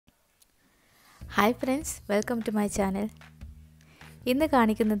Hi friends, welcome to my channel. ഇന്ന്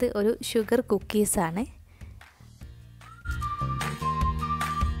കാണിക്കുന്നത് ഒരു ഷുഗർ കുക്കീസാണ്.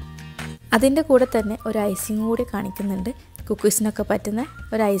 അതിൻ്റെ കൂടെ തന്നെ ഒരു ഐസിങ് കൂടി കാണിക്കുന്നുണ്ട്. കുക്കീസിനൊക്കെ പറ്റുന്ന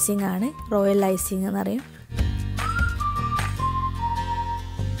ഒരു ഐസിങ് ആണ്, റോയൽ ഐസിങ് എന്ന് പറയും.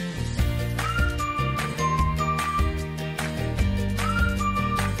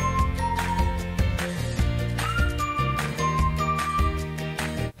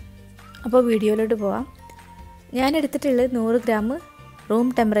 അപ്പോൾ വീഡിയോയിലോട്ട് പോവാം. ഞാൻ എടുത്തിട്ടുള്ളത് 100 ഗ്രാം റൂം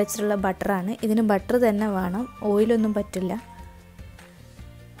ടെമ്പറേച്ചറുള്ള ബട്ടറാണ്. ഇതിന് ബട്ടർ തന്നെ വേണം, ഓയിലൊന്നും പറ്റില്ല.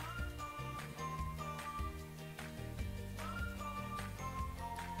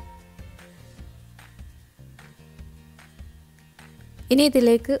 ഇനി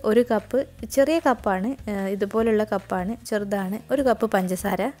ഇതിലേക്ക് ഒരു കപ്പ്, ചെറിയ കപ്പാണ്, ഇതുപോലുള്ള കപ്പാണ്, ചെറുതാണ്, ഒരു കപ്പ്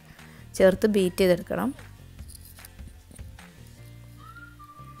പഞ്ചസാര ചേർത്ത് ബീറ്റ് ചെയ്തെടുക്കണം.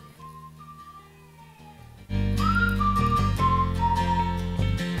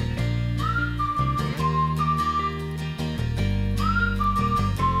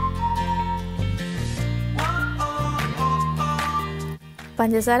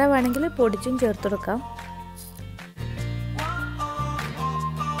 പഞ്ചസാര വേണമെങ്കിൽ പൊടിച്ചും ചേർത്തെടുക്കാം.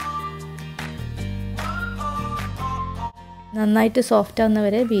 നന്നായിട്ട് സോഫ്റ്റ്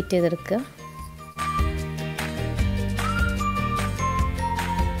ആവുന്നവരെ ബീറ്റ് ചെയ്തെടുക്കുക.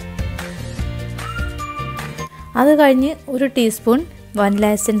 അത് കഴിഞ്ഞ് ഒരു ടീസ്പൂൺ വാനില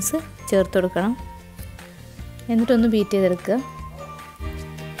എസൻസ് ചേർത്ത് കൊടുക്കണം. എന്നിട്ടൊന്ന് ബീറ്റ് ചെയ്തെടുക്കുക.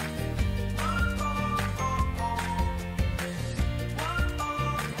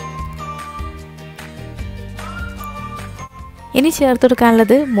 ഇനി ചേർത്ത്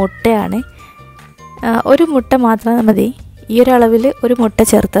കൊടുക്കാനുള്ളത് മുട്ടയാണ്. ഒരു മുട്ട മാത്രം മതി. ഈ ഒരു അളവിൽ ഒരു മുട്ട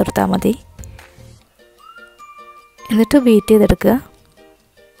ചേർത്ത് കൊടുത്താൽ മതി. എന്നിട്ട് ബീറ്റ് ചെയ്തെടുക്കുക.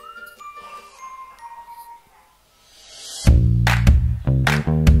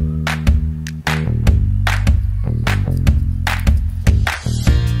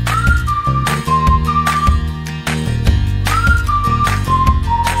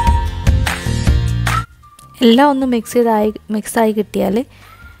 എല്ലാം ഒന്ന് മിക്സായി കിട്ടിയാൽ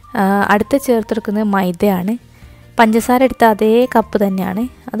അടുത്ത് ചേർത്തെടുക്കുന്നത് മൈദയാണ്. പഞ്ചസാര എടുത്ത അതേ കപ്പ് തന്നെയാണ്.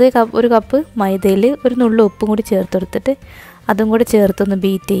 ഒരു കപ്പ് മൈദയിൽ ഒരു നുള്ളു ഉപ്പും കൂടി ചേർത്തെടുത്തിട്ട് അതും കൂടി ചേർത്തൊന്ന്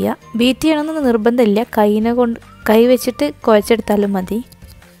ബീറ്റ് ചെയ്യുക. ബീറ്റ് ചെയ്യണമെന്നൊന്നും നിർബന്ധമില്ല, കൈ വെച്ചിട്ട് കുഴച്ചെടുത്താലും മതി.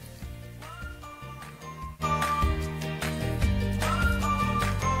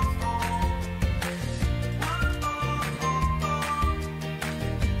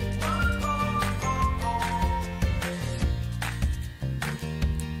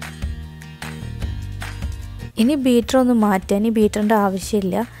 ഇനി ബീറ്റർ ഒന്ന് മാറ്റുക. ഇനി ബീറ്ററിൻ്റെ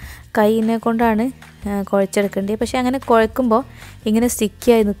ആവശ്യമില്ല, കൈയിനെ കൊണ്ടാണ് കുഴച്ചെടുക്കേണ്ടത്. പക്ഷേ അങ്ങനെ കുഴക്കുമ്പോൾ ഇങ്ങനെ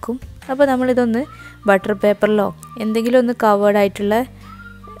സ്റ്റിക്കിയായി നിൽക്കും. അപ്പോൾ നമ്മളിതൊന്ന് ബട്ടർ പേപ്പറിലോ എന്തെങ്കിലും ഒന്ന് കവേർഡായിട്ടുള്ള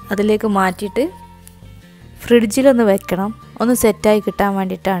അതിലേക്ക് മാറ്റിയിട്ട് ഫ്രിഡ്ജിലൊന്ന് വെക്കണം. ഒന്ന് സെറ്റായി കിട്ടാൻ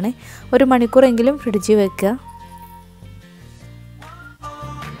വേണ്ടിയിട്ടാണ്. 1 മണിക്കൂറെങ്കിലും ഫ്രിഡ്ജിൽ വെക്കുക.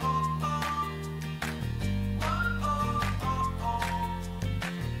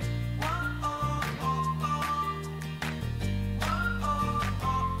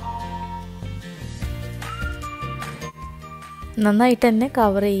 നന്നായിട്ട് തന്നെ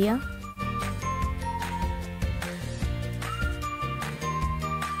കവർ ചെയ്യുക.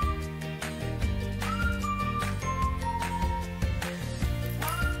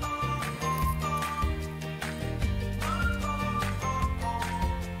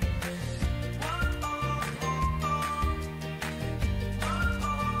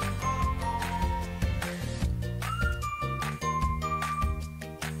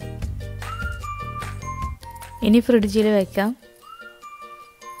 ഇനി ഫ്രിഡ്ജിൽ വയ്ക്കാം.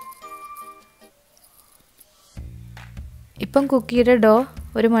 ഇപ്പം കുക്കിയുടെ ഡോ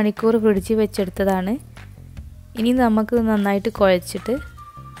 1 മണിക്കൂർ ഫ്രിഡ്ജിൽ വെച്ചെടുത്തതാണ്. ഇനി നമുക്ക് നന്നായിട്ട് കുഴച്ചിട്ട്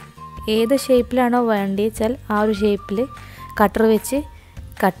ഏത് ഷേപ്പിലാണോ വേണ്ടത് വെച്ചാൽ ആ ഒരു ഷേപ്പിൽ കട്ടർ വെച്ച്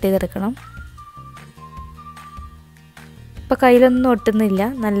കട്ട് ചെയ്തെടുക്കണം. ഇപ്പം കയ്യിലൊന്നും ഒട്ടുന്നില്ല,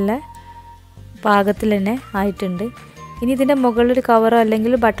 നല്ല പാകത്തിൽ തന്നെ ആയിട്ടുണ്ട്. ഇനി ഇതിൻ്റെ മുകളിലൊരു കവറോ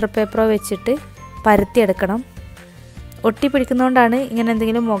അല്ലെങ്കിൽ ബട്ടർ പേപ്പറോ വെച്ചിട്ട് പരത്തിയെടുക്കണം. ഒട്ടി പിടിക്കുന്നതുകൊണ്ടാണ് ഇങ്ങനെ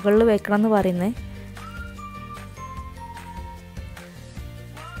എന്തെങ്കിലും മുകളിൽ വെക്കണം എന്ന് പറയുന്നത്.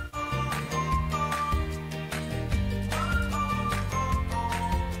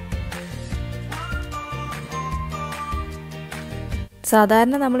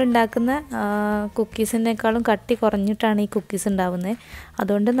 സാധാരണ നമ്മൾ ഉണ്ടാക്കുന്ന കുക്കീസിനേക്കാളും കട്ടി കുറഞ്ഞിട്ടാണ് ഈ കുക്കീസ് ഉണ്ടാവുന്നത്.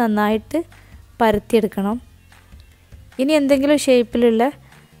 അതുകൊണ്ട് നന്നായിട്ട് പരത്തിയെടുക്കണം. ഇനി എന്തെങ്കിലും ഷേപ്പിലുള്ള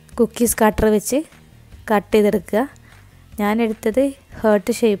കുക്കീസ് കട്ടർ വെച്ച് കട്ട് ചെയ്തെടുക്കുക. ഞാൻ എടുത്തത്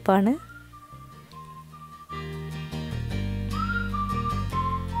ഹേർട്ട് ഷേപ്പാണ്.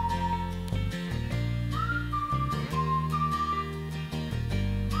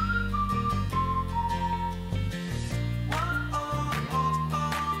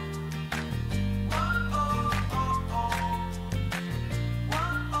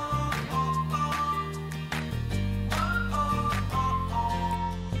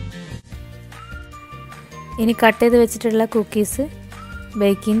 ഇനി കട്ട് ചെയ്ത് വെച്ചിട്ടുള്ള കുക്കീസ്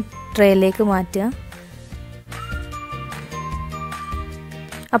ബേക്കിംഗ് ട്രേയിലേക്ക് മാറ്റുക.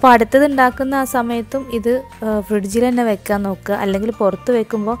 അപ്പോൾ അടുത്തത് ഉണ്ടാക്കുന്ന ആ സമയത്തും ഇത് ഫ്രിഡ്ജിൽ തന്നെ വെക്കാൻ നോക്കുക. അല്ലെങ്കിൽ പുറത്ത്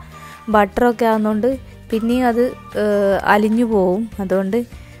വെക്കുമ്പോൾ ബട്ടറൊക്കെ ആകുന്നതുകൊണ്ട് പിന്നെയും അത് അലിഞ്ഞു പോവും. അതുകൊണ്ട്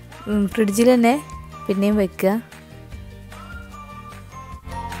ഫ്രിഡ്ജിൽ തന്നെ പിന്നെയും വെക്കുക.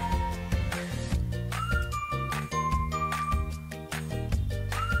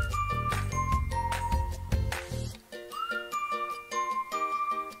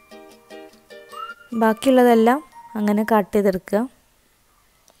 ബാക്കിയുള്ളതെല്ലാം അങ്ങനെ കട്ട് ചെയ്തെടുക്കുക.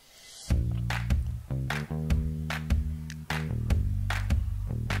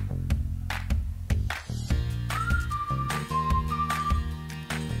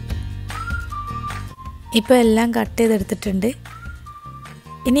 ഇപ്പോൾ എല്ലാം കട്ട് ചെയ്തെടുത്തിട്ടുണ്ട്.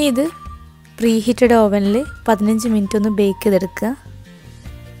 ഇനി ഇത് പ്രീ ഹീറ്റഡ് ഓവനിൽ 15 മിനിറ്റ് ഒന്ന് ബേക്ക് ചെയ്തെടുക്കുക.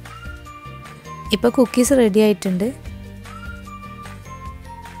 ഇപ്പോൾ കുക്കീസ് റെഡി ആയിട്ടുണ്ട്.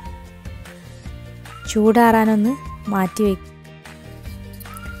 ചൂടാറാനൊന്ന് മാറ്റി വയ്ക്കും.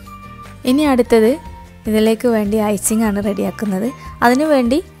 ഇനി അടുത്തത് ഇതിലേക്ക് വേണ്ടി ഐസിംഗ് ആണ് റെഡിയാക്കുന്നത്. അതിനു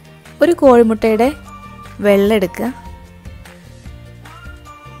വേണ്ടി ഒരു കോഴിമുട്ടയുടെ വെള്ളം എടുക്കുക.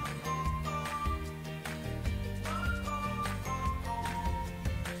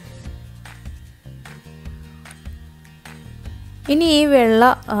 ഇനി ഈ വെള്ള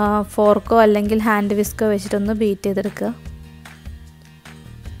ഫോർക്കോ അല്ലെങ്കിൽ ഹാൻഡ് വിസ്കോ വെച്ചിട്ടൊന്ന് ബീറ്റ് ചെയ്തെടുക്കുക.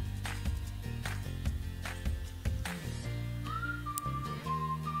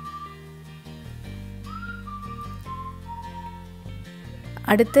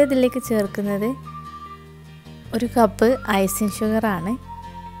 അടുത്ത ഇതിലേക്ക് ചേർക്കുന്നത് 1 കപ്പ് ഐസിങ് ഷുഗറാണ്.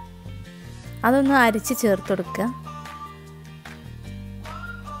 അതൊന്ന് അരിച്ച് ചേർത്ത് കൊടുക്കുക.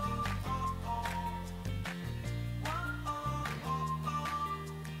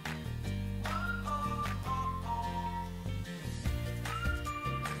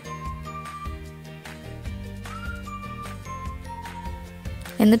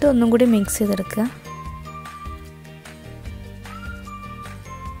 എന്നിട്ട് ഒന്നും കൂടി മിക്സ് ചെയ്തെടുക്കുക.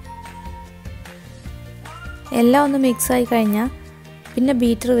 എല്ലാം ഒന്ന് മിക്സായി കഴിഞ്ഞാൽ പിന്നെ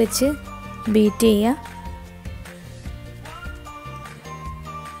ബീറ്റർ വെച്ച് ബീറ്റ് ചെയ്യുക.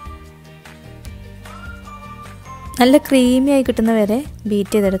 നല്ല ക്രീമി ആയി കിട്ടുന്ന വരെ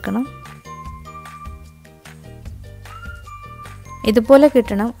ബീറ്റ് ചെയ്തെടുക്കണം. ഇതുപോലെ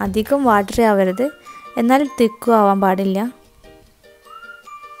കിട്ടണം. അധികം വാട്ടറി ആവരുത്, എന്നാൽ തിക്കും ആവാൻ പാടില്ല.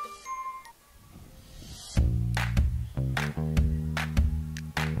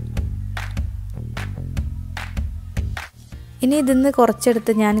 ഇനി ഇതിന്ന്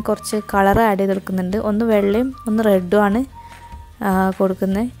കുറച്ചെടുത്ത് ഞാൻ കുറച്ച് കളർ ആഡ് ചെയ്ത് കൊടുക്കുന്നുണ്ട്. ഒന്ന് വെള്ളയും ഒന്ന് റെഡും ആണ്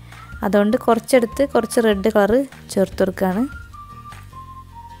കൊടുക്കുന്നത്. അതുകൊണ്ട് കുറച്ചെടുത്ത് കുറച്ച് റെഡ് കളർ ചേർത്ത് കൊടുക്കുകയാണ്.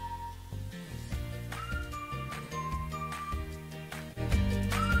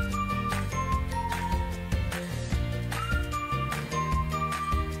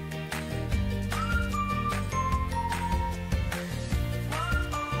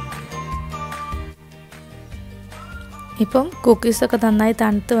 ഇപ്പം കുക്കീസൊക്കെ നന്നായി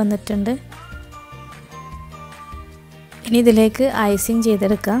തണുത്ത് വന്നിട്ടുണ്ട്. ഇനി ഇതിലേക്ക് ഐസിങ്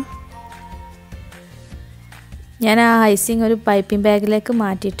ചെയ്തെടുക്കാം. ഞാൻ ആ ഐസിങ് ഒരു പൈപ്പിംഗ് ബാഗിലേക്ക്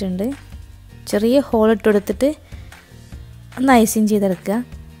മാറ്റിയിട്ടുണ്ട്. ചെറിയ ഹോൾ ഇട്ട് കൊടുത്തിട്ട് ഒന്ന് ഐസിങ് ചെയ്തെടുക്കുക.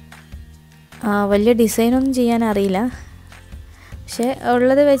 വലിയ ഡിസൈനൊന്നും ചെയ്യാൻ അറിയില്ല, പക്ഷേ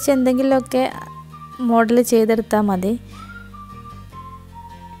ഉള്ളത് വെച്ച് എന്തെങ്കിലുമൊക്കെ മോഡൽ ചെയ്തെടുത്താൽ മതി.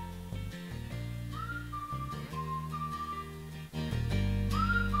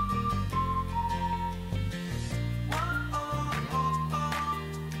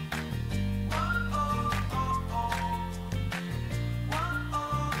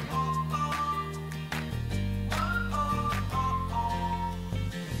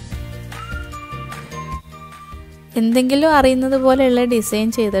 എന്തെങ്കിലും അറിയുന്നത് പോലെയുള്ള ഡിസൈൻ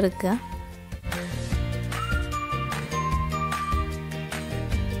ചെയ്തെടുക്കുക.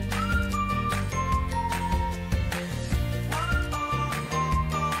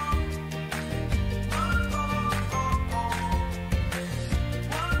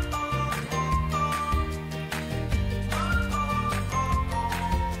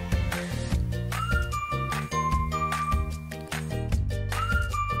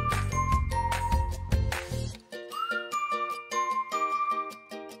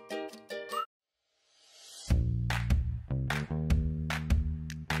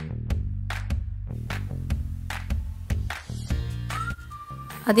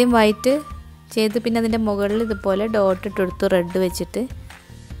 ആദ്യം വൈറ്റ് ചെയ്ത് പിന്നെ അതിൻ്റെ മുകളിൽ ഇതുപോലെ ഡോട്ട് ഇട്ട് കൊടുത്തു റെഡ് വെച്ചിട്ട്.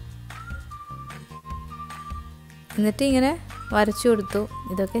 എന്നിട്ട് ഇങ്ങനെ വരച്ചു കൊടുത്തു.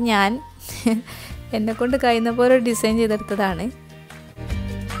 ഇതൊക്കെ ഞാൻ എന്നെക്കൊണ്ട് കഴിയുന്ന പോലെ ഡിസൈൻ ചെയ്തെടുത്തതാണ്.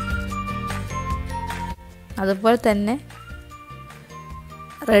 അതുപോലെ തന്നെ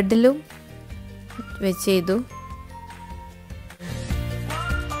റെഡിലും വെച്ച് ചെയ്തു.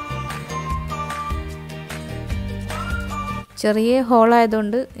 ചെറിയ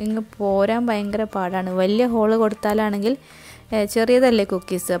ഹോളായതുകൊണ്ട് ഇങ്ങ് പോരാൻ ഭയങ്കര പാടാണ്. വലിയ ഹോള് കൊടുത്താലാണെങ്കിൽ ചെറിയതല്ലേ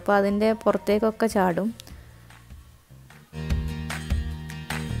കുക്കീസ്, അപ്പോൾ അതിൻ്റെ പുറത്തേക്കൊക്കെ ചാടും.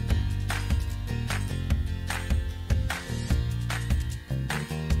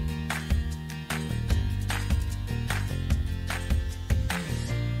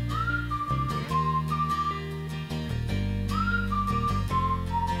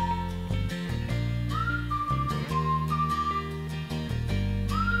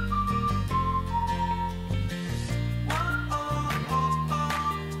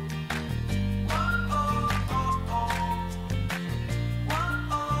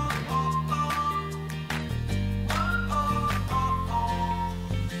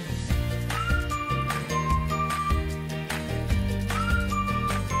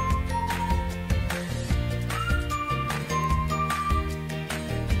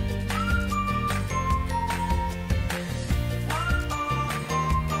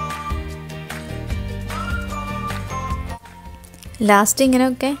 ലാസ്റ്റ്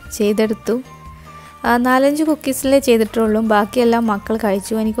ഇങ്ങനെയൊക്കെ ചെയ്തെടുത്തു. 4-5 കുക്കീസിലേ ചെയ്തിട്ടുള്ളൂ, ബാക്കിയെല്ലാം മക്കൾ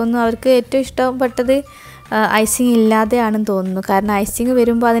കഴിച്ചു. എനിക്കൊന്നും അവർക്ക് ഏറ്റവും ഇഷ്ടപ്പെട്ടത് ഐസിങ് ഇല്ലാതെയാണെന്ന് തോന്നുന്നു. കാരണം ഐസിങ്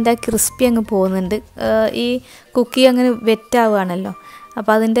വരുമ്പോൾ അതിൻ്റെ ആ ക്രിസ്പി അങ്ങ് പോകുന്നുണ്ട്. ഈ കുക്കി അങ്ങ് വെറ്റാവുകയാണല്ലോ,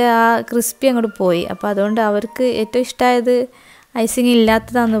 അപ്പോൾ അതിൻ്റെ ആ ക്രിസ്പി അങ്ങോട്ട് പോയി. അപ്പോൾ അതുകൊണ്ട് അവർക്ക് ഏറ്റവും ഇഷ്ടമായത് ഐസിങ്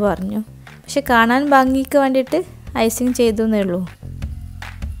ഇല്ലാത്തതാണെന്ന് പറഞ്ഞു. പക്ഷെ കാണാൻ ഭംഗിക്ക് വേണ്ടിയിട്ട് ഐസിങ് ചെയ്തു എന്നേ ഉള്ളൂ.